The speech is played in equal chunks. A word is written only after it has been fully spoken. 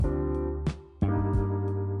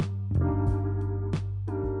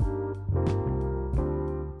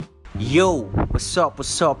Yo, what's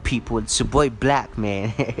up, people? It's your boy Black, man.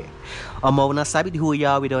 When I sabi who you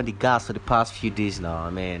are with on the gas for the past few days now,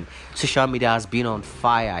 man. Social media has been on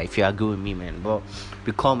fire, if you agree with me, man. But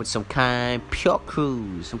we come with some kind pure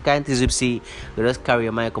cruise, some kind things we see. We just carry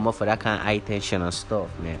your mind, come up for that kind of high tension and stuff,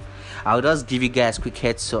 man. I'll just give you guys quick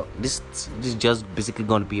heads up. This is just basically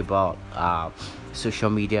gonna be about social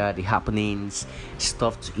media, the happenings,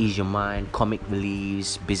 stuff to ease your mind, comic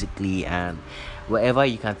reliefs, basically, and whatever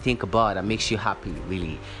you can think about that makes you happy,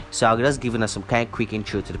 really. So I'll just giving us some kind of quick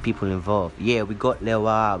intro to the people involved. Yeah, we got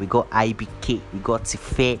Lewa, we got IBK, we got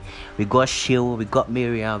Tife, we got Shil, we got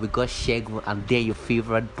Miriam, we got Shego, and they're your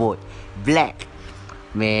favorite boy, Black.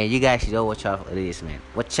 Man, you guys should all watch out for this, man.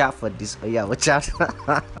 Watch out for this. Oh yeah, watch out.